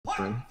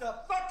friend. The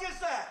fuck is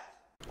that?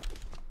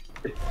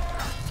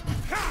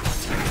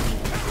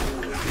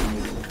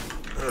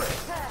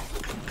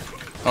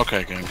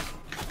 Okay, gang.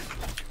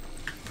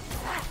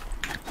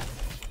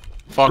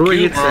 Fuck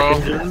you,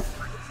 bro.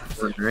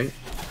 Right?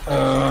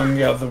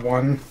 Yeah, the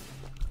one.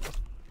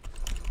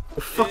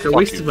 Oh, fuck, I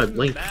wasted my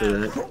blink for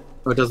that.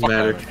 Oh, it doesn't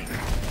matter.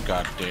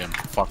 Goddamn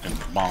fucking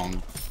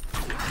bong.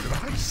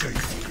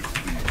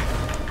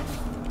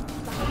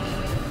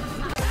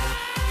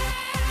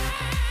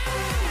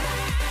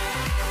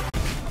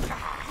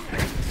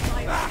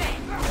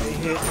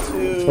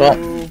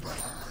 Well,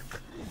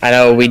 I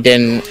know we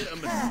didn't.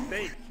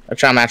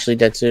 I'm actually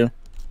dead too.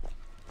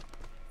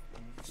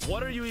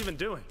 What are you even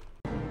doing?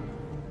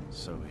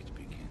 So it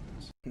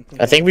begins.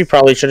 I think we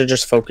probably should have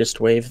just focused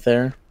wave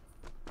there.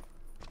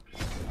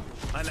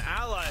 An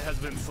ally has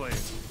been slain.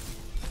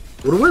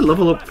 What do I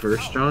level up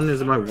first, John?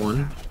 Is it my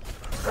 1?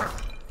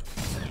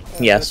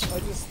 Yes. I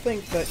just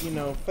think that, you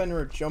know, if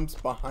Fenrir jumps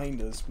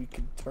behind us, we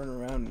could turn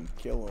around and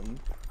kill him.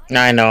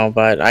 I know,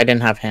 but I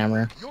didn't have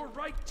hammer. Your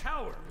right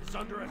tower is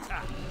under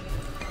attack.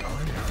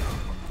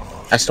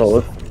 I stole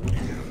it.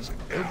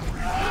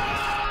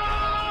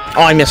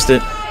 Oh, I missed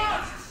it.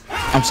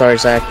 I'm sorry,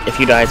 Zach. If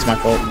you die, it's my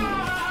fault.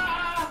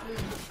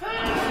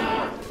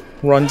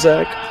 Run,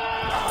 Zach.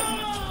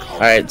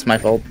 Alright, it's my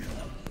fault.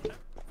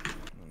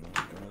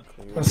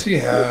 What does he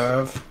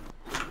have?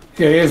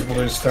 Yeah, he has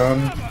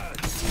bluestone.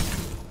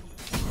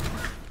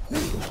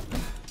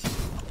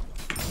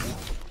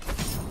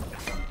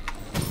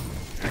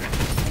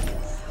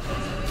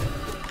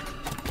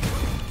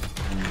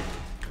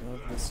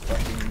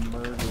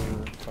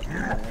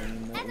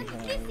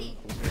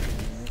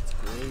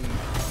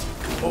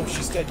 Oh,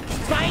 she's dead.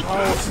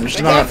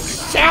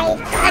 Oh,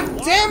 God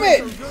damn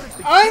it!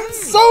 I'm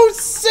so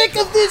sick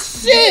of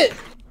this shit!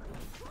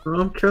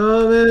 I'm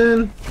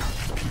coming!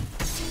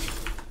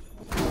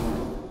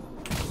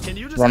 Can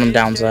you just Run him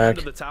down, Zach.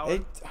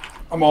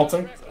 I'm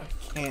ulting. I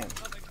can't.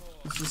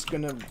 He's just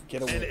gonna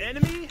get away. An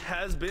enemy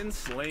has been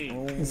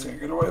slain. He's gonna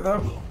get away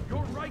though.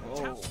 Your right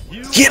tower.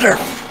 get her!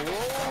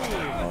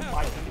 Oh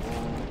my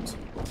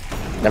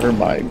God. Never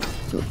mind.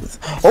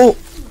 Oh!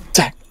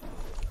 Zach!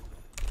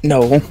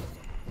 No.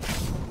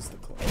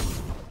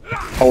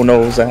 Oh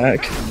no,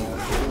 Zach. He's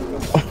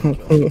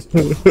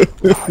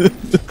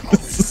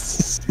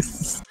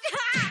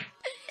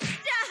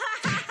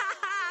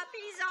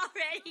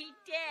already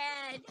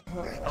dead.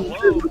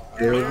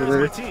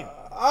 Hello, team.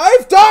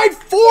 I've died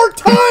 4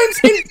 times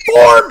in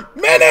 4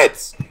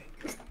 minutes!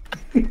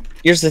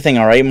 Here's the thing,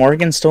 alright?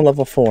 Morgan's still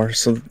level 4,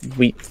 so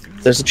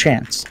there's a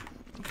chance.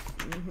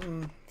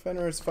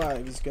 Fenrir is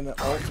 5. He's gonna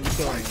ult and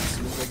kill me as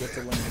soon as I get to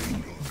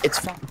lane. It's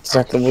fine.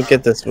 Zach, we'll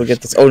get this. We'll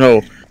get this. Oh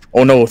no.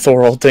 Oh no,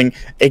 Thor ulting.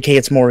 AK,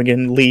 it's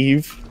Morgan.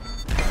 Leave.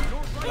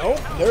 Nope,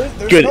 there's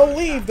Good. no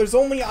leave. There's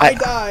only I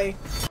die.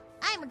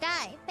 I'm a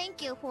guy.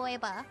 Thank you,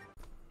 forever.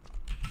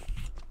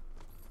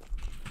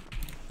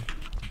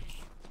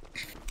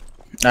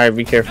 Alright,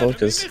 be careful,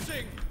 because...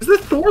 Is the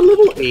Thor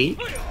level 8?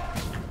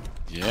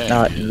 Yeah.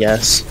 Not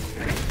yes.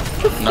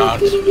 Not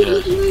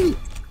yes.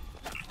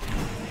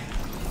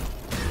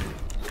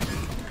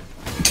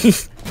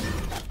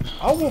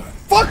 I will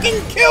fucking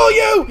kill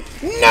you!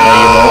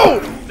 No!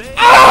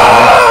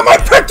 Ah! My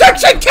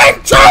prediction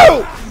came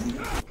true!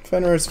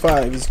 Fenrir is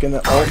 5. He's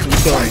gonna ult and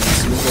kill me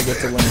as soon as I get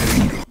to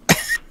lane.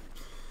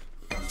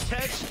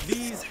 Catch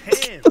these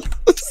hands.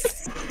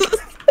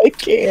 I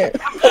can't.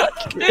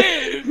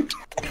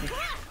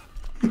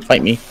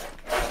 Fight me.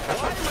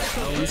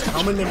 He's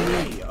coming to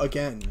me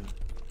again.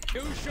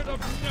 You should have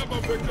never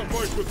picked a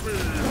fight with me.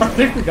 I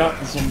think we got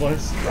this one,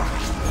 boys.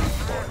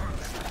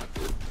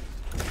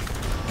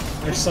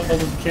 I sold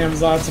the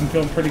Camzots. I'm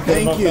feeling pretty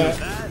good about that.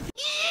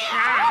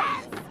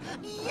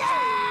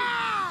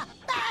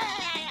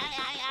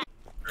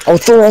 Oh,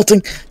 Thor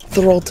ulting!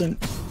 Thor ulting!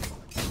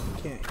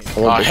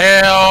 Oh,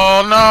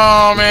 hell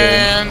no,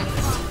 man!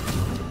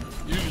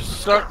 You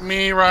sucked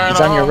me right off.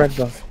 He's on your red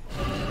buff.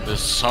 The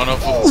son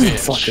of a Oh, bitch.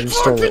 fuck, I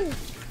stole it.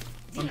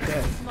 I'm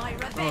dead.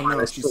 Oh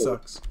no, she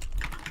sucks.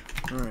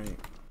 Alright.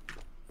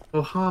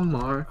 Oh,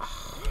 Hamar.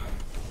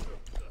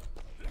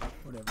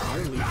 Whatever.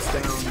 Your leap's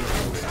down. I'm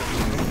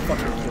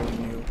fucking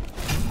killing you.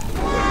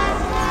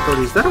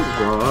 Cody, is that a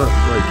raw?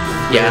 Like,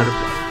 Yeah.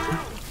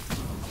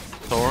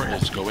 Thor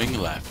is going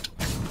left.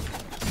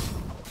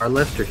 Our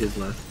left or his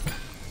left?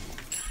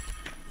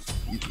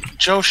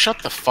 Joe, shut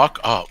the fuck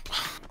up.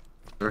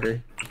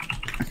 Sorry.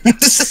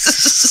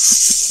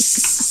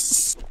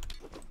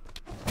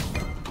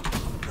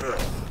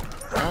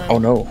 Oh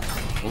no.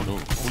 Oh no.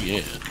 Oh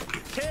yeah.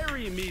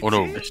 Carry me. Oh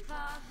no. team.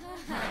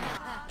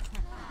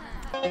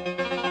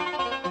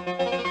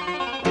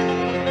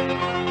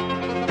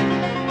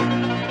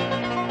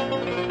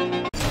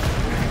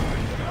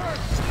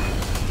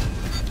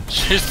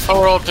 She's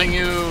Thor ulting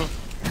you.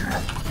 An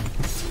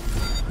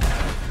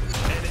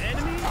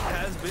enemy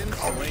has been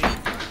slain.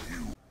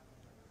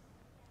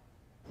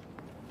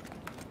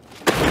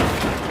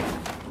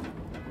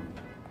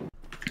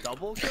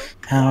 Double kill?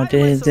 How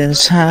did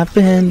this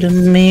happen to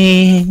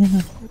me?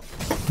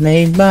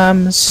 made my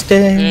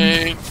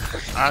mistake.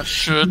 I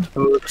should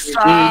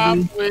stop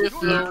with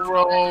the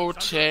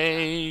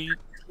rotate.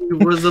 He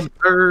was a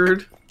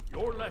bird.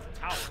 Your left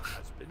tower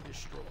has been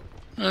destroyed.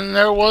 And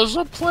there was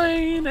a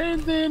plane,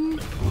 and then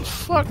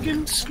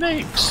fucking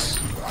snakes.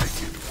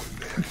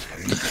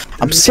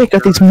 I'm sick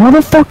of these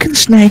motherfucking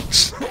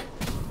snakes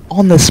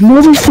on this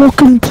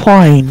motherfucking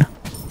plane.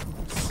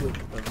 Sick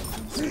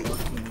of these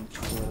fucking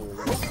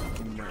trolls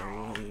in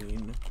my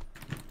lane.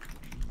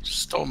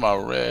 Stole my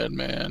red,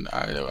 man.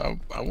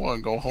 I want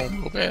to go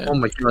home, go bed. Oh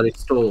my god, he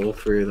stole all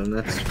three of them.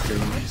 That's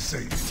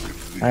crazy.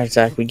 Alright,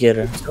 Zach, we get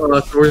her.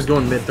 Thor's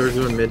going mid. Thor's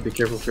going mid. Be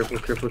careful, careful,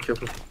 careful,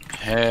 careful.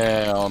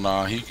 Hell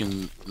no, he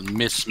can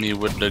miss me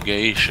with the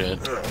gay shit.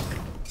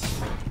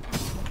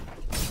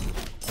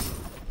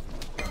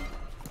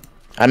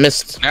 I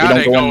missed. Now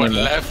they go going in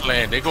there. left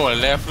lane. They going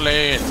left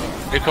lane.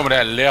 They coming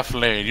that left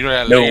lane. You know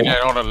that No. lane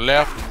that on the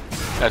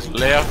left? That's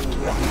left.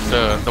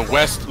 The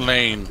west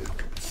lane.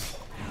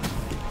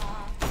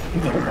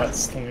 The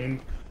West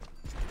Lane.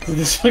 Dude,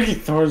 this fucking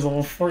Thor's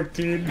level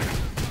 14.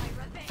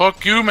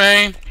 Fuck you,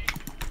 man.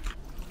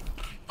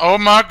 Oh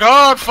my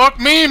god, fuck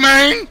me,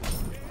 man.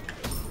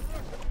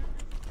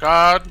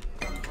 God.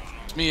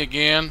 It's me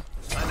again.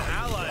 An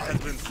ally has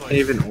been slain.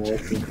 Even all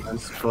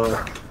as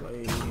fuck.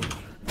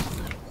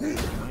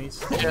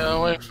 Nice. Get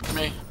away from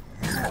me.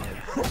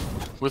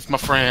 With my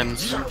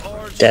friends.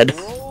 Dead.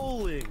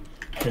 Rolling.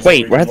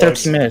 Wait, we're at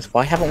 13 minutes.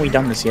 Why haven't we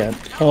done this yet?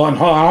 Hold on,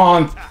 hold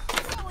on, hold on.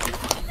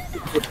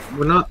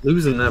 We're not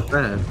losing that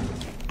bad.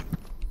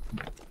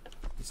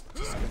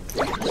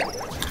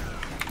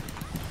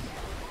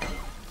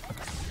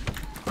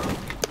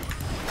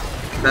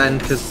 And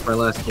because it's my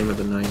last game of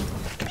the night.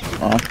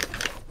 Oh.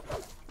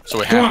 So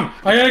we Come have.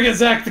 on, I gotta get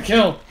Zach the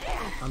kill.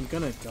 I'm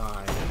gonna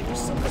die. There's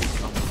somebody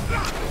coming.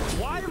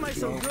 Why am I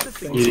so good at Thanks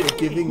things? for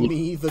giving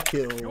me the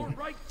kill. Your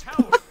right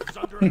tower is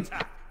under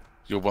attack.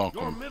 You're Your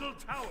welcome. middle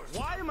tower.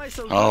 Why am I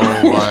so good Oh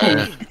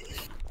at my.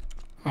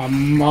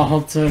 I'm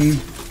Malton.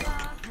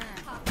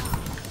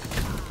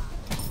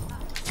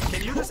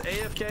 Can you just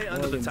AFK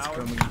under the Morgan's tower?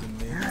 coming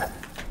to me.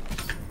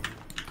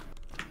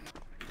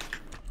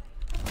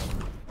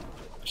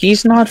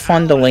 He's not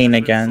fun to lane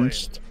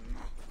against.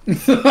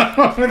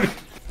 Sorry,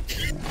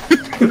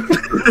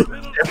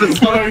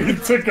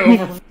 it took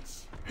over.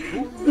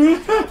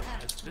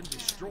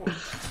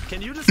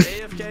 Can you just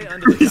AFK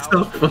under the He's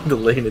tower? not fun to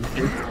lane and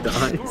he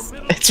dies.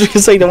 It's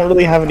because I don't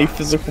really have any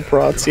physical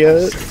prots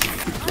yet.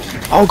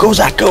 Oh, go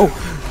Zach, go!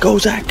 Go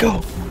Zach,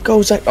 go!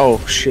 Go Zach! Oh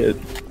shit.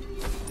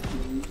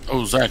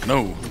 Oh, Zach,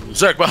 no.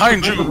 Zach,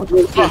 behind you!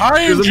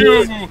 Behind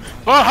you!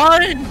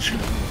 Behind you!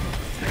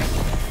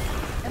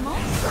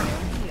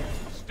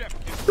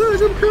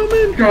 Guys, I'm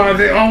coming! God,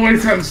 they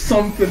always have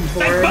something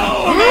for him.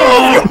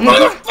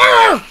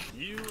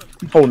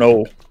 Oh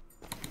no.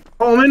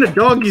 Oh, I'm in a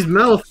doggy's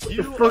mouth. What the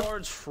You fuck? are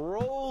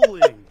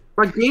trolling.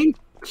 My game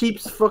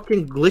keeps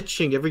fucking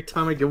glitching every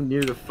time I go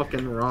near the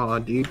fucking raw,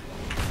 dude.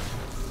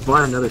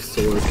 Buy another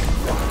sword.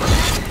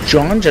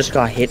 John just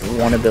got hit with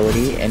one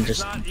ability and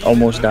just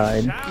almost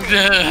died.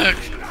 Zach.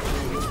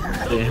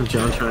 Damn,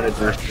 John trying to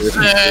dash through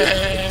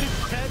Zach.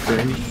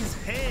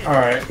 this.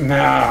 Alright,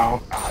 now.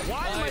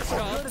 Why am I so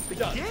good at the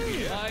game?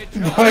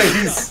 Why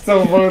he's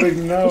still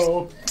voting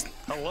no.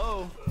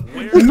 Hello?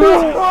 Where's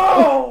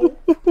No!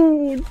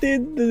 Who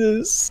did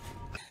this?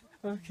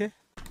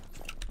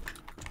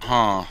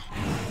 Huh.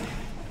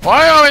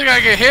 Why I always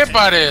gotta get hit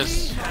by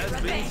this? has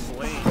been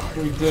slain?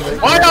 We did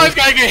it. Why I always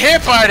gotta get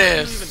hit by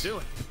this?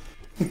 Doing.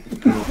 I'm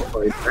not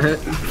fighting that.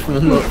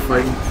 I'm not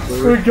fighting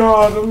for We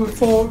got him,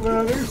 that's all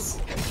that matters.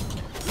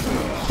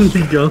 it.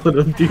 You got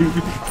him, dude.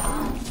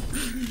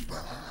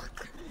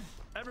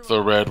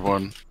 The red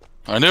one.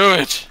 I knew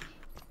it!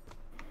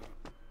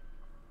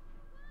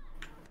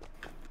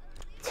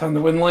 Time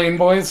to win lane,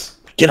 boys.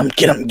 Get him,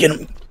 get him, get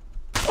him.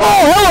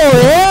 Oh, hello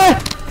there!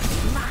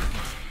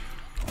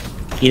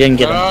 He didn't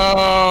get him.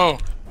 Oh!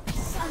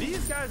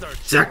 These guys are.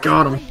 Zach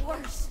got him.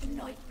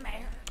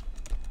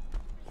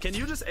 Can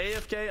you just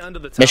AFK under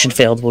the tower? Mission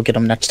failed, we'll get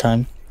him next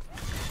time.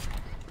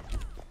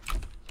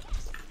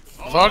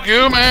 Fuck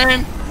you,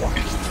 man!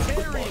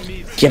 Carry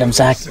me. Get him,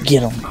 Zach,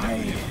 get him.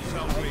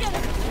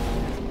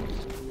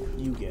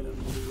 You get him.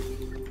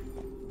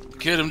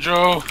 Get him,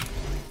 Joe!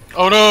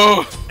 Oh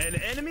no! An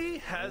enemy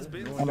has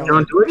been.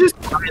 John, do I just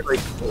buy like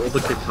all the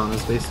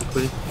katanas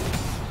basically?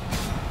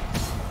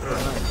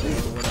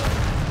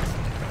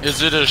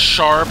 Is it a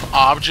sharp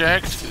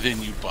object?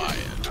 Then you buy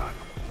it.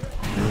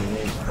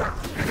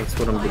 That's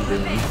what I'm gonna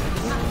do.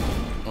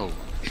 Oh.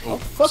 Oh,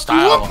 Fuck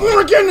style. you up,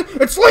 Morgan!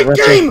 It's late What's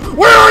game!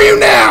 Where are you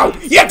now?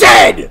 You're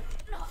dead!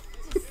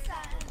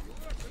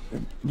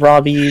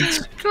 Robbie,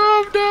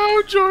 Calm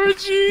down,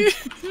 Georgie!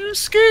 You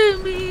scare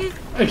me!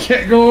 I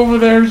can't go over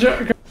there,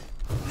 Jack.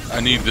 I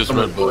need this Come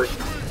on, red boy.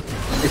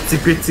 buff. Itsy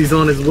Bitsy's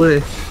on his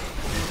way.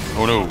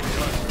 Oh no. An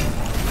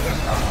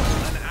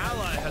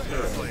ally has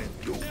been slain.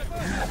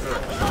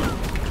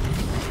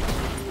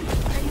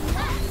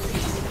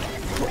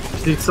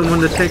 Need someone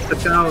to take the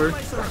tower.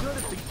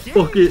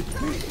 Fuck it.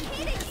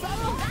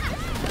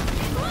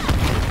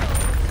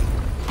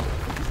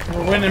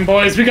 winning,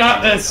 boys. We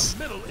got this.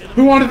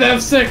 Who wanted the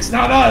F6?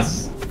 Not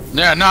us.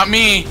 Yeah, not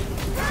me.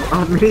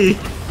 Not me.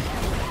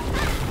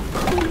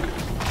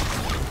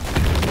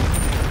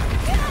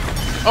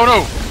 Oh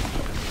no.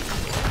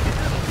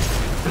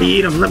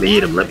 Eat him, let me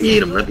eat him, let me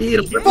eat him, let me eat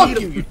him, let me Fuck eat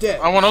you, him. you're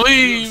dead. I wanna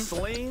leave.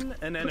 Slain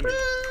an enemy.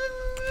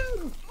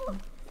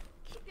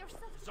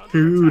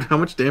 Dude, how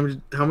much damage,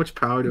 how much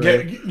power do I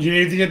have? You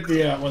need to get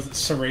the was it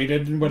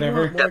serrated and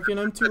whatever, Morgan,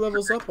 I'm 2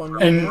 levels up on you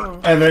and now.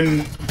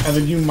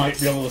 then you might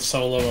be able to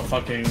solo a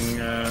fucking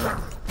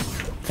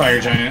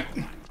fire giant.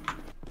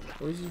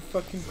 Where's your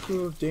fucking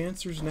crew of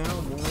dancers now,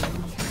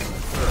 Morgan?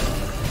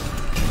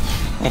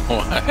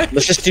 What?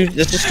 Let's just do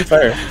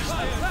fire.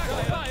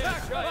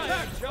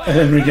 And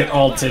then we get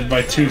ulted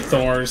by 2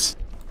 Thors.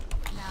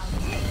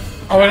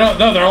 Oh wait,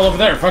 no, they're all over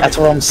there. Fuck That's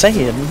it. what I'm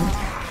saying.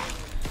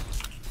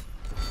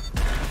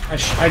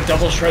 I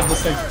double shred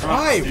this thing.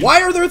 Why?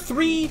 Why are there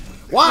 3?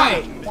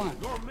 Why?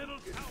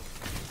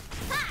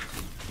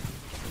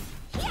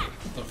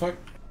 The fuck?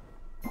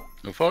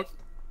 The fuck?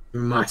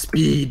 My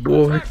speed,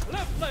 boy.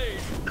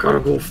 Gotta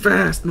go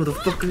fast,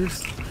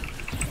 motherfuckers.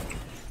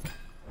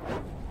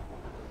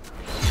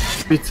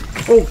 It's,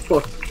 oh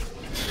fuck.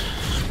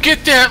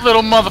 Get that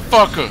little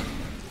motherfucker!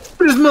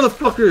 This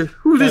motherfucker!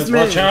 Who's Guys, this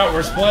man? watch out,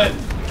 we're split.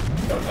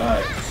 Don't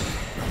die.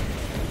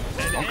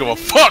 I don't give a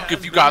fuck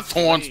if you got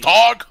thorns,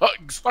 dog.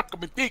 Suck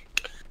him a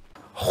dick.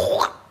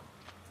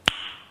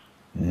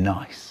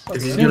 Nice.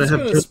 If he's I'm gonna just have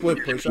gonna to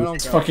split push. I don't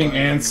It's got fucking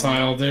time.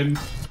 Ansile, dude.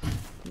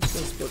 I'm just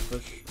gonna split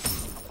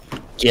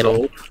push. Get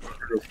him.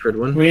 Third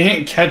one. We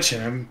ain't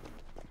catching him.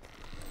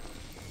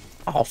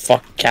 I'll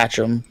fuck catch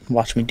him.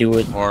 Watch me do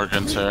it.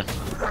 Morgan's here.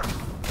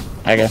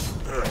 Okay.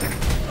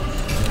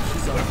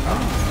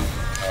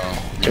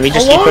 Can we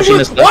just keep Alone pushing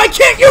with- this left? Why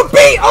can't you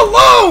be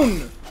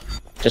alone?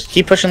 Just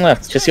keep pushing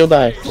left. Just he'll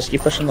die. Just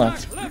keep pushing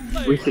left.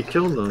 We could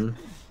kill them.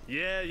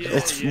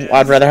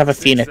 I'd rather have a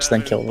Phoenix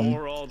than kill them.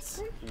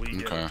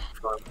 Okay.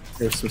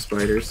 There's some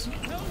spiders.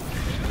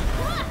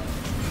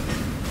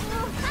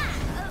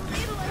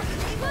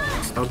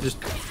 I'll just.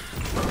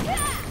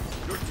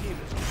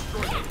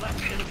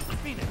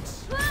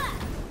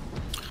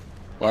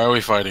 Why are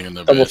we fighting in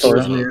the Double base? Thor.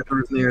 There's near,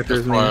 there's near,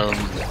 there's near.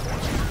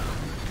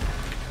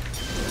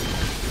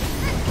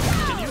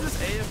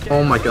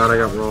 Oh my god, I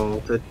got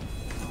rolled.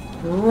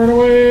 Run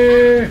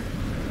away!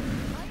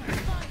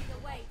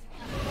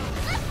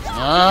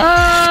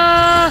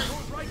 Ah!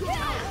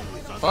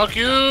 Fuck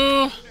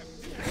you!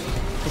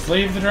 Just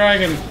leave the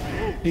dragon.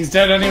 He's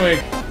dead anyway.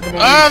 Come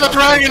on, Ah, the stop,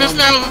 dragon is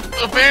stop.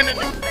 now abandoned.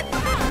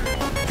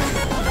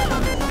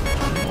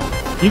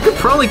 You could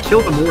probably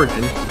kill the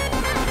Morgan.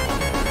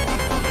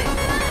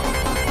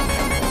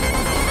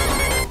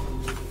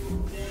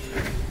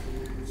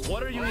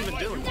 What are you even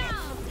doing?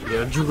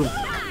 Yeah, juke him.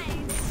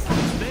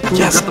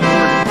 Yes.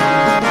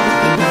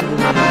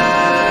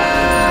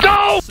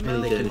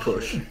 And then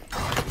push.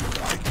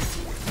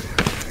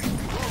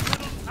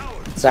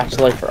 Zach's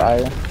life for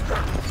Aya.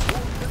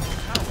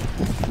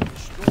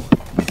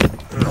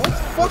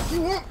 Fuck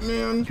you up,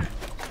 man.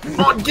 Come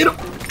on, get him!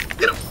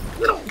 Get him!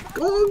 Get him!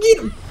 Go on, get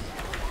him!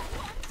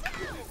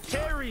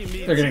 Carry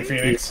me. They're getting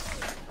Phoenix.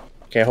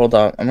 Okay, hold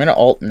up. I'm gonna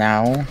ult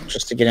now,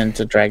 just to get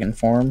into dragon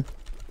form.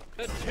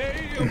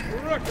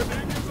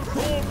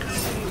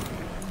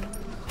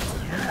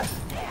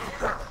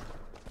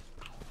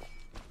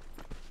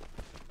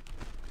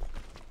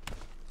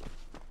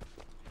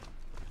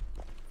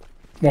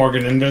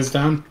 Morgan Inda's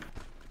down.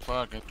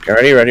 Fuck it. Okay,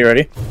 ready, ready,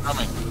 ready.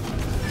 Coming.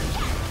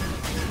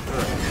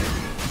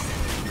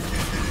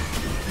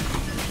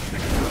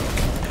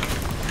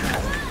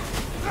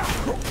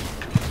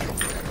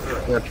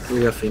 Yep, we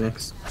got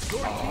Phoenix.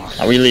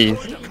 Now we leave.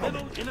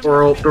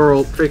 Thor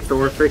ult, fake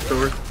Thor, fake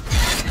Thor.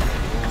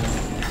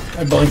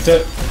 I blinked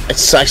it.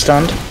 It's I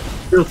stunned.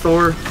 Kill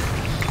Thor.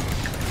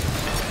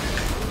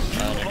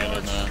 Trying to get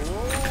in there.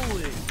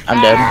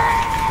 I'm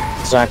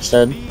dead. Zach's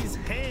dead.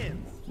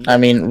 I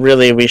mean,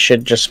 really, we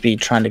should just be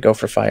trying to go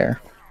for fire.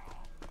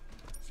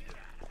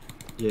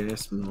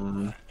 Yes,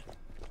 mom.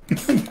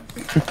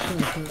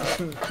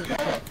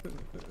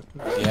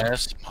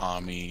 Yes,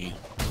 mommy.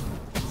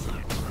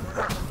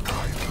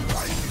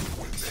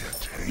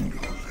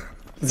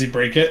 Does he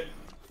break it?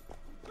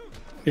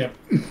 Yep.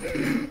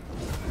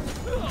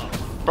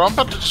 Bro, I'm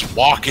about to just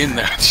walk in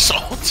there and just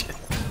ult it.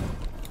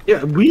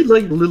 Yeah, we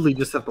like literally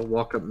just have to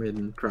walk up mid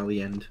and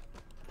probably end.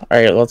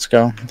 Alright, let's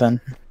go then.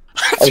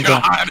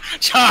 John,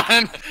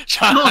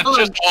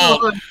 just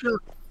ult.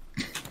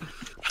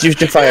 Do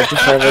fire, do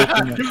fire.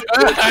 Wait,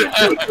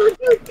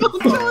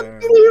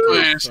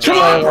 Please, Come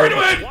on, John. right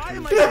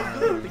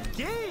away!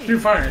 Do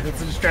fire.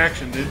 That's a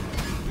distraction, dude.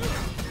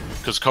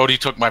 Because Cody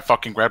took my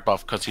fucking red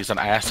buff because he's an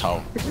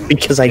asshole.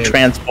 because I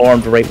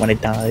transformed right when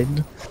it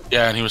died.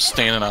 Yeah, and he was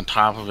standing on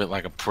top of it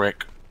like a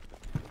prick.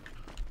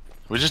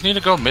 We just need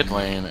to go mid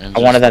lane and I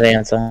wanted that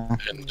answer.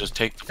 and just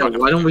take the Yeah, fucking.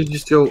 why don't we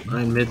just go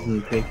in mid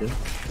and take it?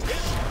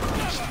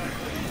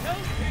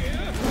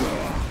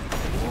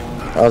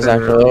 Oh, Zach,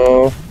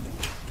 go.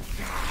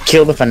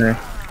 Kill the Fenrir.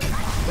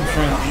 I'm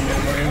trying to eat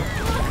it, Morgan.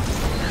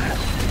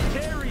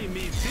 Carry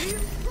me, team.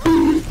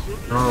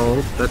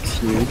 Oh, that's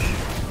huge.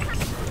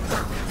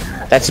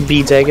 That's a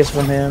B-Dagus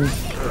from him.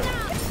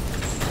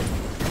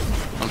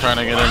 I'm trying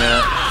to get in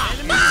there.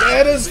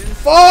 Dead as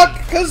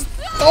fuck, cause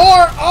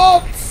Thor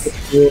ults!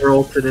 Thor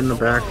ulted in the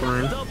back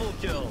line.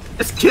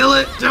 Just kill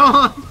it,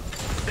 John!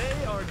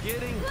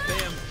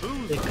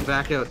 Hey,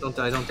 back out, don't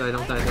die, don't die,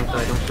 don't die, don't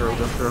die, don't throw,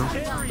 don't throw.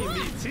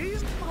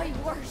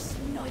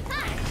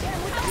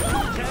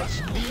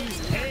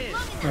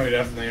 Oh, he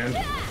definitely in.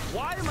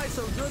 Why am I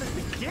so good at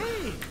the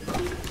game?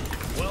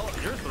 Well,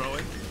 you're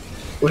throwing.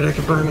 Wait, I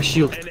can burn my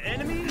shield. An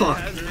enemy Fuck.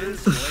 has been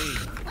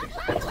slain.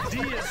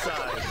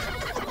 Deicide.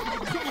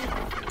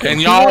 And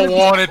y'all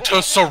wanted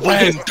to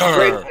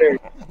surrender.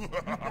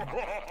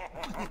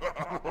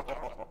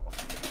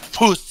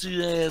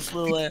 Pussy ass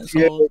little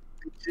asshole.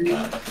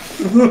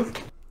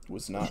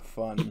 Was not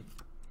fun.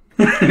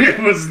 It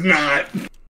was not.